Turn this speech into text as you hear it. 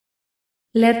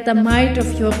Let the might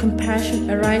of your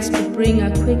compassion arise to bring a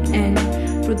quick end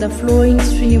through the flowing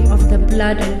stream of the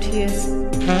blood and tears.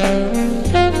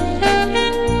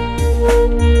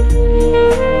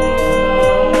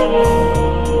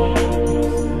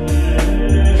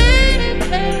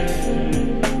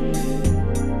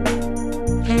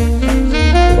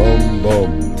 Bomb,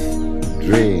 bomb,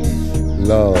 drink,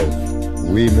 love,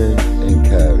 women and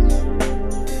cows.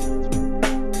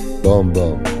 Bomb,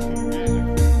 bomb.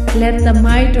 Let the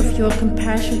might of your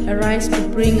compassion arise to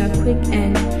bring a quick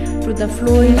end through the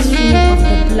flowing stream of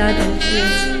the blood and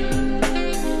tears.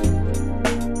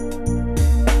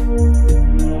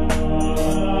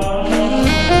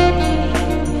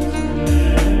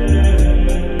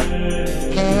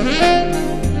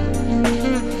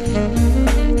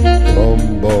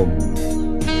 Bomb, bomb,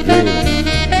 drink,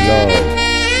 love,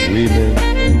 women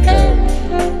and cows.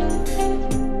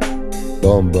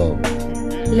 Bomb, bomb.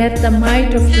 Let the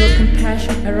might of your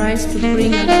compassion arise to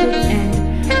bring a quick end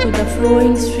to the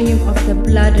flowing stream of the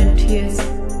blood and tears.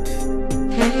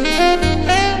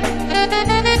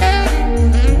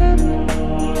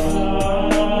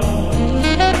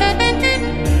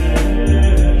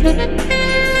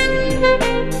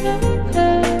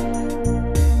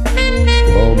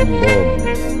 Bomb, bomb,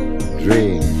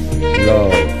 drink,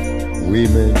 love,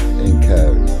 women and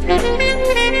cows.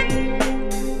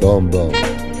 Bomb, bomb.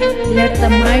 Let the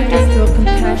might of your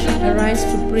compassion arise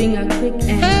to bring a quick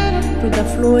end to the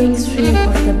flowing stream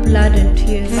of the blood and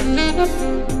tears.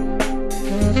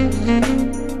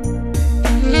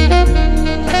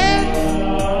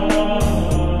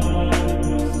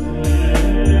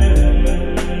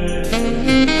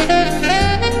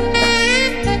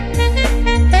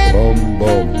 Bomb,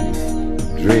 bomb,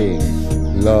 drink,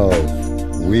 love,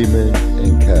 women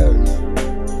and cows.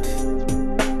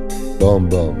 Bomb,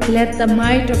 bomb. Let the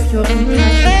might of your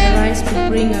compassion arise to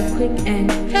bring a quick end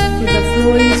to the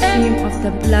flowing stream of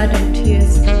the blood and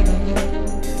tears.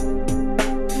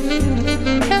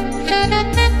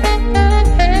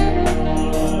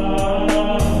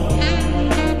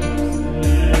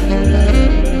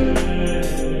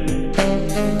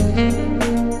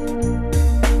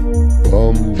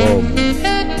 Bomb, bomb,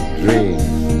 drink,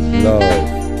 love,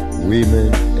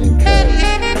 women and cows.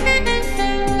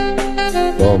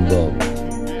 Bomb, bomb.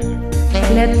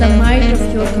 Let the might of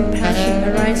your compassion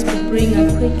arise to bring a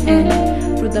quick end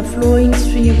to the flowing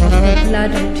stream of the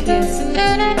blood and tears.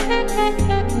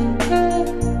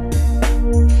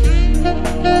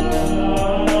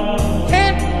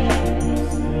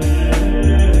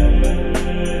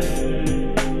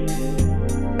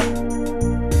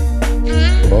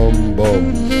 Bomb,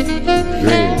 bomb,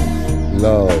 drink,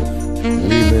 love,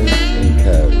 women and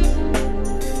cows.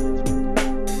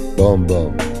 Bomb,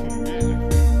 bomb.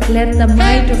 Let the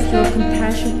might of your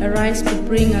compassion arise to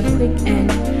bring a quick end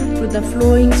to the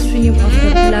flowing stream of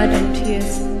the blood and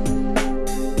tears.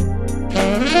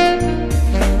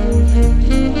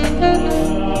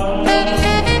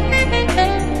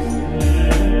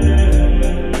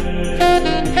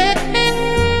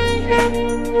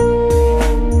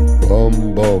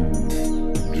 Bomb, bomb,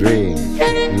 drink,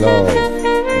 love,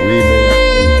 women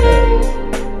and cows.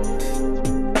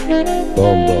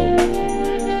 Bomb, bomb.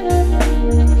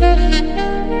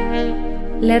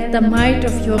 Let the might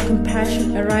of your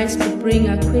compassion arise to bring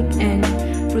a quick end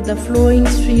to the flowing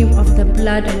stream of the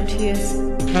blood and tears.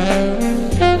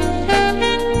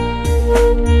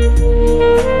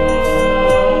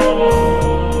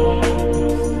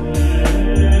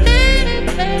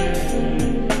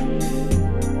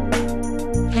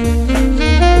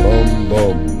 Bomb,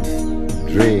 bomb,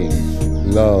 drink,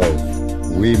 love,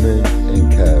 women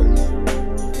and cows.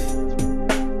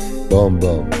 Bomb,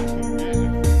 bomb.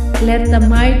 Let the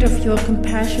might of your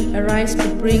compassion arise to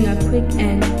bring a quick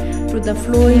end to the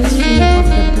flowing stream of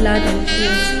the blood and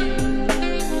tears.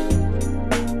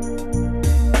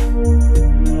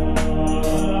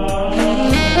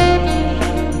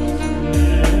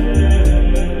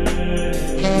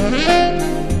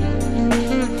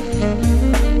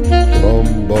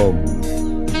 Bomb, bomb,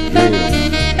 drink,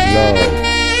 love,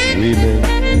 women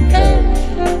and cows.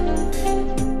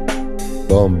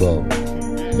 Bomb, bomb.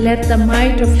 Let the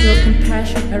might of your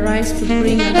compassion arise to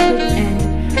bring a quick end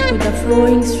to the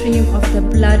flowing stream of the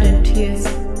blood and tears.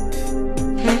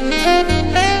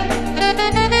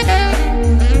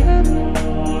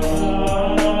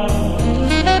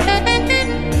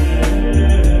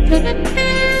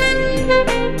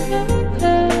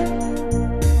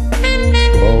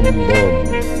 Bomb, bomb,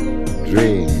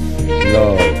 drink,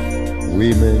 love,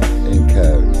 women and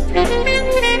cows.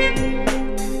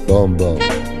 Bomb, bomb.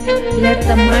 Let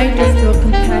the might of your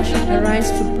compassion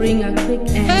arise to bring a quick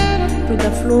end through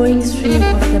the flowing stream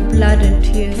of the blood and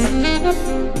tears.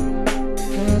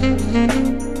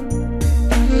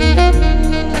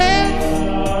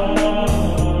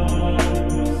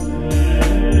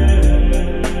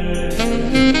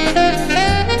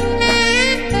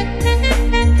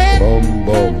 Bomb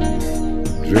bomb,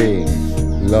 drink,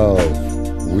 love,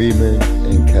 women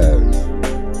and cares.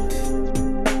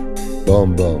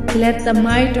 Bomb bomb. Let the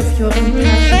might of your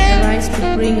compassion arise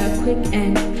to bring a quick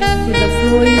end to the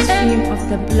flowing stream of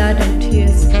the blood and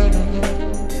tears.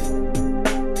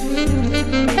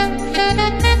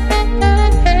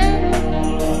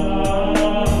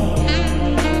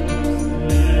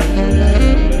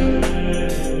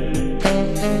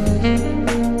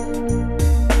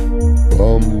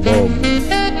 Bomb bomb,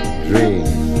 drink,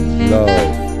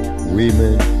 love,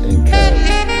 women and cares.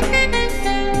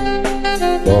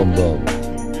 Bomb bomb.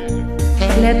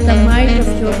 Let the might of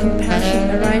your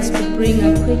compassion arise to bring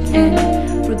a quick end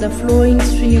through the flowing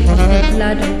stream of the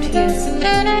blood and tears.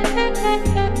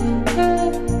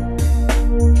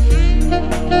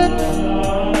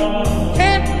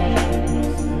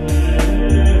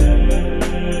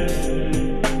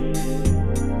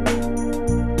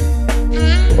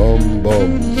 Bomb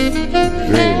bomb,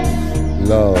 drink,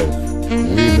 love,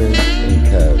 women and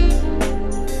cares.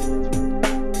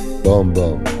 Bomb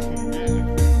bomb.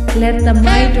 Let the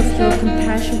might of your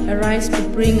compassion arise to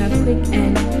bring a quick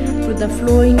end through the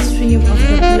flowing stream of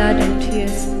the blood and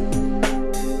tears.